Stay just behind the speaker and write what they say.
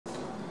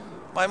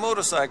My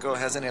motorcycle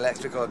has an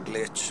electrical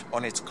glitch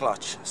on its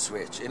clutch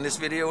switch. In this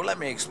video, let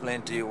me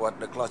explain to you what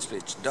the clutch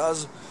switch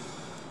does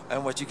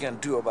and what you can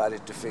do about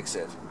it to fix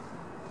it.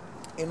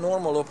 In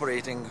normal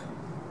operating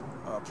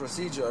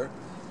procedure,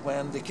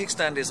 when the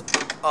kickstand is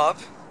up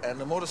and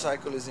the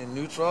motorcycle is in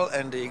neutral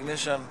and the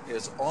ignition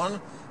is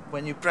on,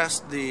 when you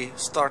press the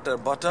starter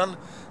button,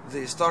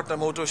 the starter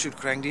motor should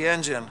crank the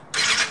engine.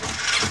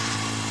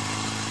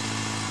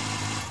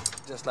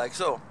 Just like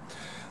so.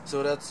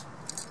 So that's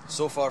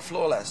so far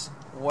flawless.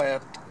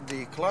 What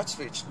the clutch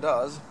switch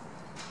does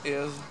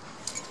is,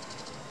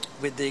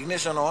 with the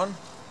ignition on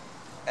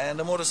and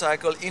the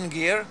motorcycle in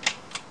gear,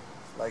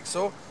 like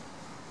so,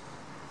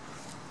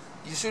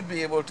 you should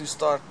be able to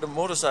start the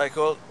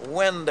motorcycle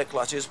when the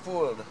clutch is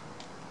pulled.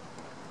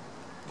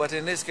 But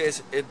in this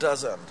case, it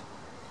doesn't.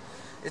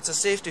 It's a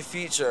safety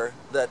feature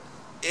that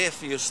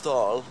if you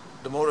stall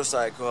the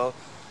motorcycle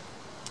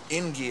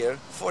in gear,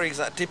 for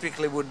example,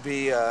 typically would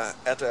be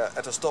at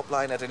a stop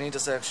line at an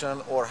intersection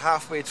or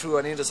halfway through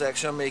an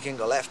intersection making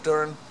a left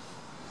turn,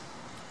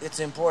 it's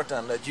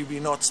important that you be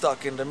not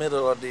stuck in the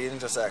middle of the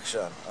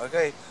intersection.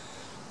 Okay,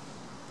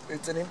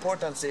 it's an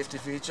important safety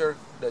feature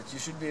that you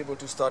should be able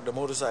to start the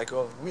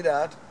motorcycle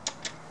without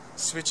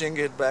switching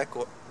it back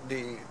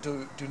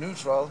to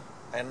neutral,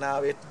 and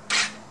now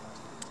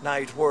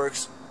it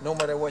works no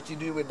matter what you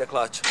do with the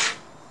clutch.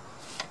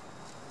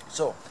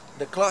 So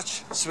the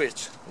clutch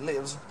switch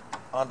lives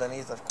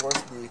underneath, of course,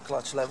 the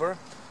clutch lever.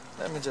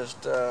 Let me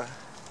just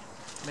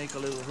make a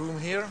little room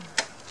here,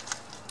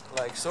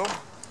 like so.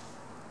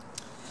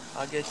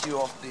 I'll get you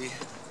off the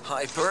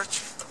high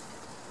perch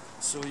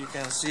so you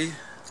can see.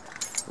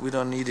 We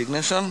don't need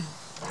ignition,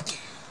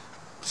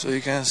 so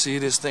you can see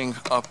this thing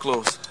up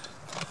close.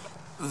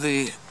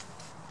 The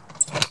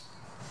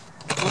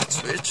clutch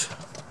switch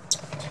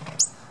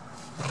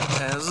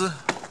has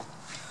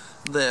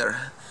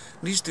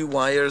these two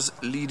wires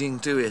leading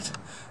to it,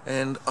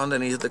 and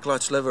underneath the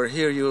clutch lever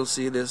here you'll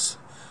see this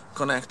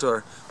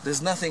connector.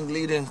 There's nothing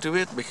leading to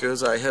it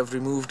because I have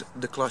removed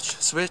the clutch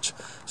switch,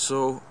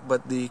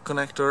 but the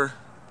connector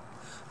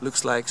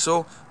looks like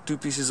so. Two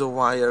pieces of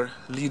wire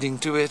leading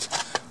to it.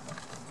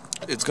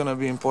 It's gonna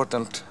be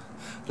important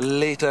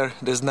later.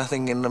 There's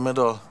nothing in the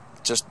middle,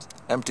 just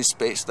empty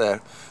space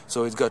there,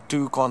 so it's got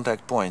two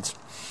contact points.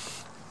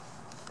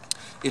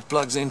 It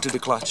plugs into the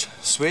clutch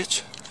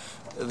switch.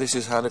 This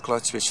is how the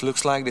clutch switch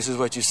looks like. This is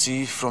what you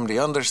see from the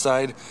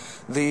underside.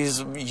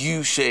 These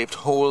U-shaped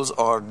holes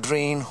are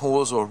drain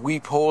holes or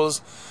weep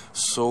holes,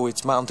 so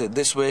it's mounted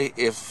this way.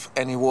 If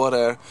any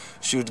water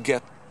should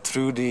get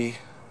through the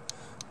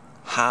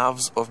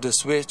halves of the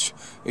switch,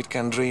 it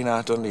can drain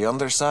out on the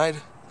underside.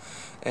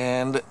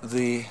 And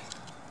the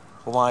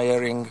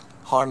wiring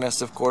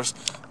harness, of course,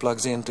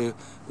 plugs into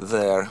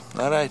there.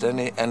 Alright,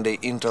 and they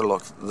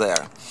interlock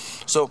there.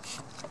 So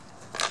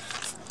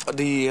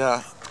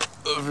the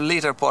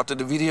later part of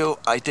the video,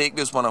 I take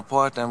this one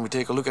apart and we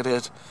take a look at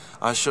it.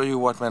 I'll show you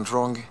what went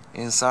wrong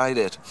inside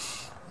it.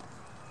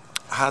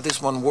 How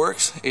this one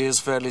works is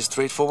fairly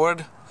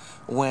straightforward.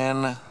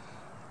 When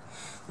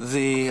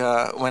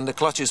the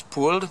clutch is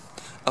pulled,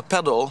 a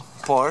pedal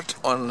part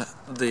on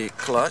the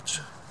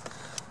clutch,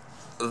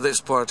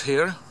 this part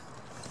here,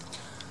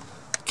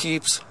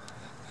 keeps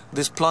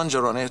this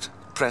plunger on it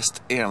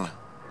pressed in,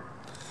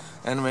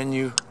 and when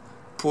you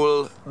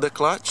pull the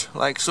clutch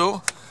like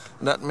so,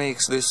 that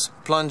makes this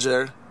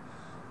plunger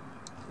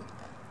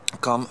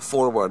come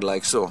forward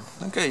like so.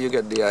 Okay, you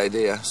get the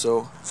idea.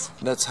 So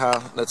that's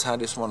how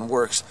this one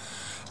works.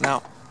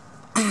 Now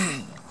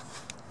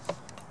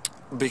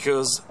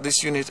because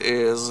this unit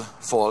is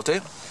faulty,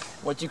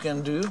 what you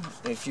can do,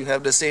 if you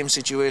have the same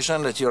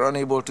situation that you're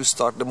unable to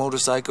start the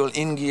motorcycle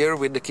in gear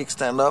with the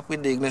kickstand up,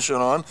 with the ignition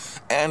on,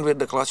 and with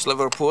the clutch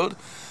lever pulled,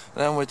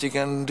 then what you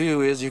can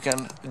do is you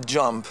can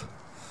jump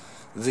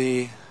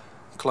the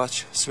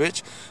clutch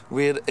switch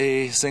with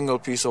a single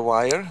piece of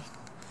wire,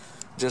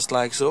 just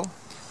like so.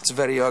 It's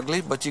very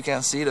ugly, but you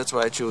can see, that's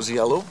why I chose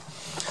yellow.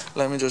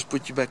 Let me just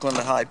put you back on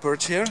the high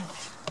perch here.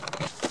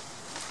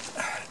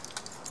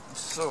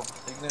 So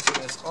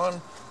ignition is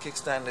on,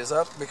 kickstand is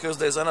up, because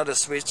there's another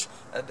switch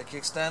at the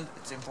kickstand.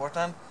 It's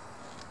important.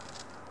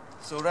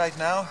 So right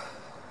now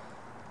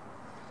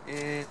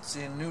it's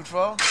in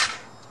neutral,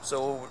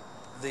 so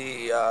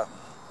the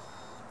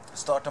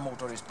starter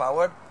motor is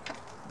powered.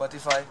 But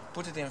if I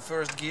put it in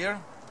first gear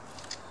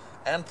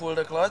and pull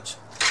the clutch,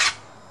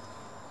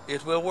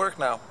 it will work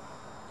now.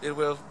 It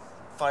will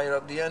fire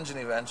up the engine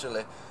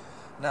eventually.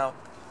 Now,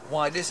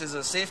 why this is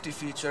a safety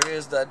feature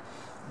is that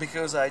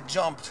because I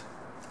jumped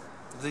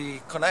the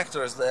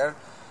connectors there,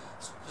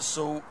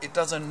 so it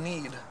doesn't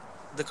need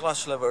the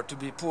clutch lever to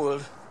be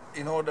pulled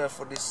in order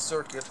for this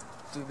circuit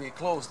to be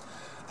closed.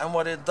 And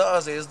what it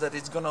does is that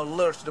it's gonna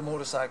lurch the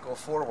motorcycle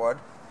forward,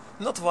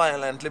 not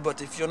violently,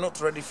 but if you're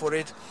not ready for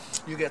it,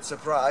 you get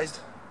surprised,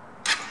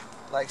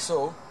 like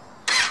so,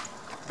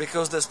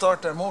 because the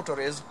starter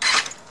motor is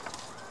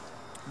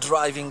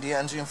driving the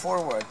engine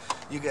forward.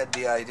 You get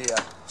the idea.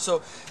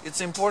 So it's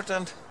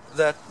important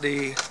that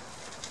the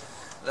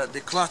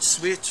clutch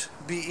switch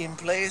be in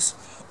place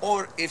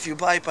or if you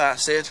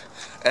bypass it,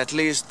 at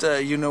least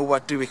you know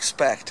what to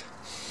expect.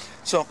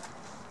 So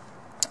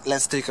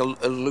let's take a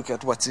look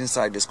at what's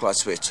inside this clutch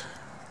switch.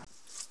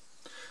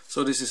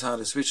 So this is how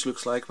the switch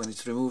looks like when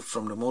it's removed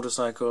from the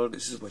motorcycle.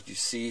 This is what you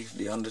see,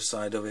 the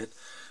underside of it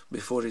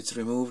before it's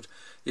removed.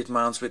 It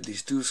mounts with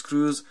these two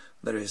screws.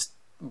 There is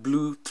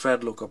blue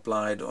thread lock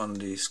applied on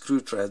the screw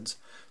threads,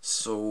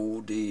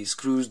 so the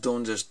screws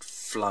don't just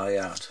fly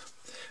out.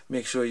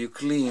 Make sure you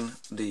clean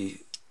the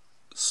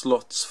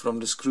slots from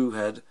the screw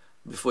head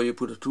before you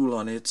put a tool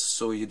on it,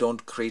 so you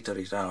don't crater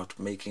it out,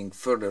 making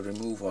further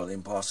removal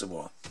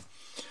impossible.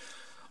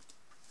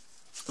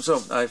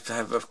 So I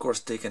have of course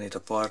taken it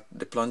apart.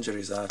 The plunger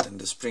is out and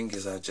the spring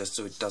is out, just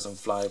so it doesn't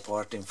fly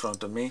apart in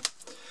front of me.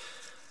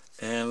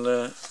 And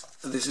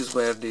this is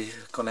where the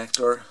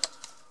connector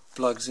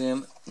plugs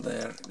in.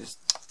 There, these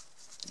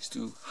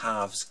two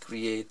halves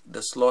create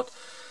the slot.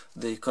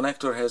 The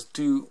connector has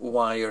two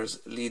wires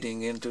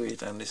leading into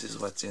it, and this is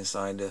what's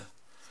inside the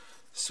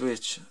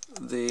switch.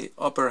 The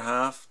upper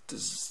half,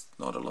 there's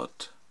not a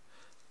lot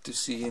to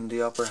see in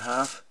the upper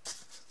half.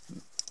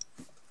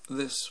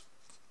 This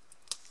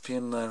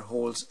pin there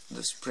holds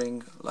the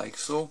spring like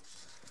so,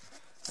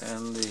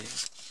 and the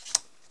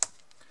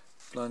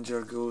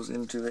plunger goes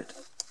into it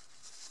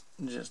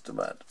just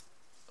about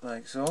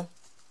like so.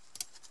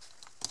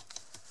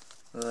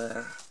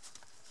 There.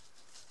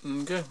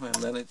 Okay, and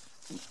then it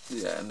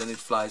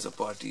flies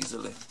apart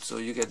easily. So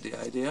you get the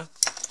idea.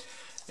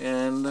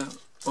 And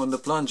on the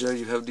plunger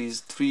you have these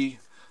three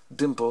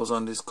dimples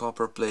on this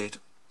copper plate.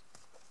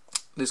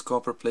 This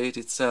copper plate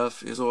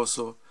itself is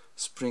also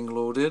spring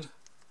loaded,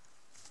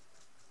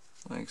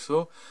 like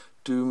so,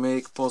 to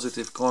make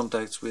positive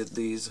contacts with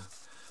these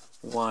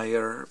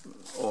wire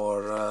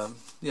or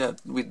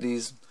with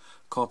these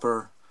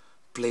copper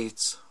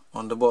plates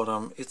on the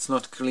bottom. It's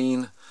not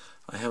clean.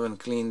 I haven't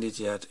cleaned it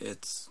yet.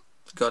 It's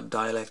got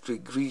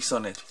dielectric grease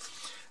on it.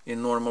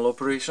 In normal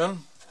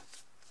operation,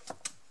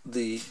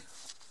 the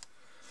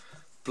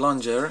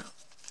plunger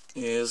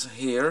is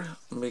here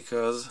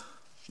because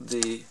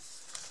the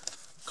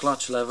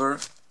clutch lever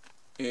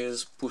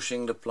is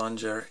pushing the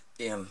plunger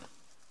in.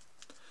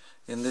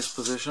 In this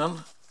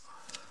position,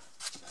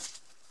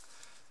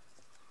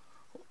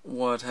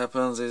 what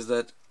happens is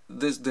that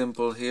this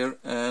dimple here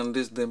and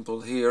this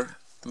dimple here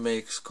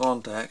makes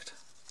contact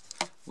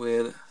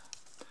with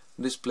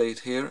this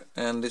plate here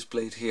and this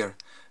plate here,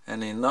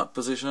 and in that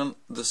position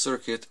the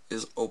circuit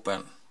is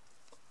open.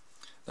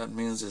 That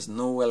means there's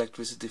no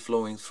electricity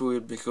flowing through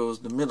it because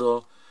the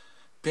middle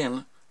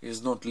pin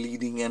is not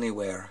leading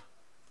anywhere.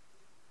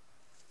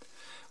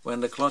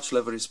 When the clutch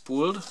lever is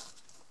pulled,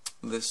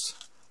 this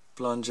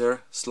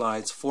plunger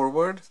slides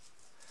forward,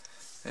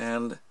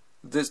 and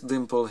this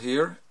dimple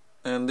here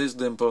and this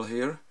dimple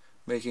here,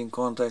 making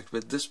contact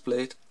with this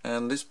plate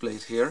and this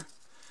plate here,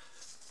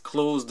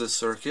 close the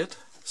circuit,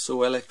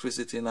 so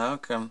electricity now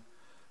can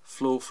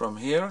flow from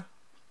here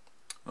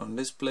on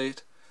this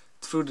plate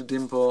through the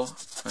dimple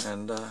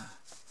and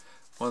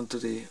onto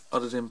the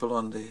other dimple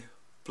on the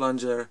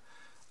plunger,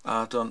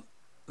 out on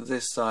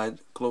this side,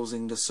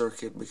 closing the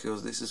circuit,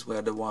 because this is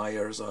where the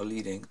wires are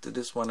leading to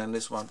this one and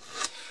this one.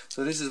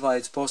 So this is why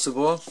it's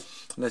possible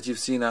that you've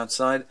seen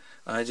outside.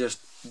 I just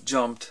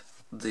jumped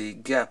the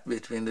gap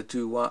between the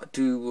two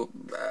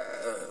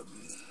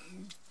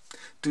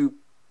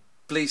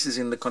places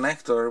in the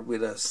connector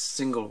with a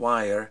single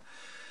wire,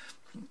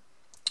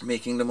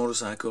 making the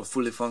motorcycle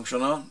fully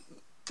functional,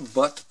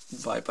 but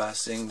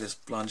bypassing this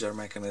plunger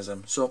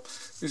mechanism. So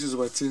this is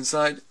what's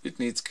inside. It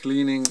needs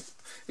cleaning.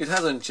 It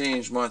hasn't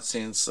changed much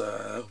since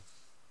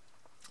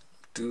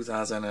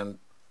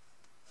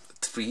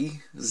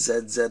 2003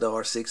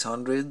 ZZR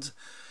 600s.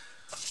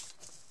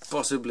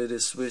 Possibly the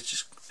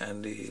switch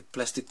and the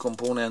plastic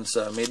components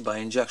made by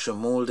injection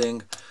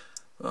molding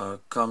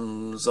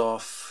comes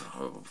off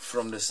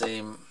from the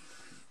same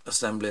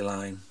assembly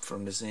line,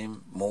 from the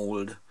same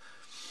mold.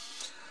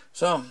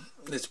 So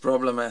it's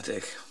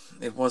problematic.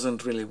 It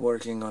wasn't really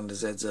working on the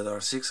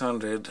ZZR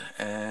 600,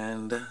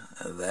 and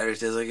there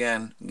it is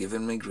again,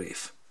 giving me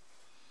grief.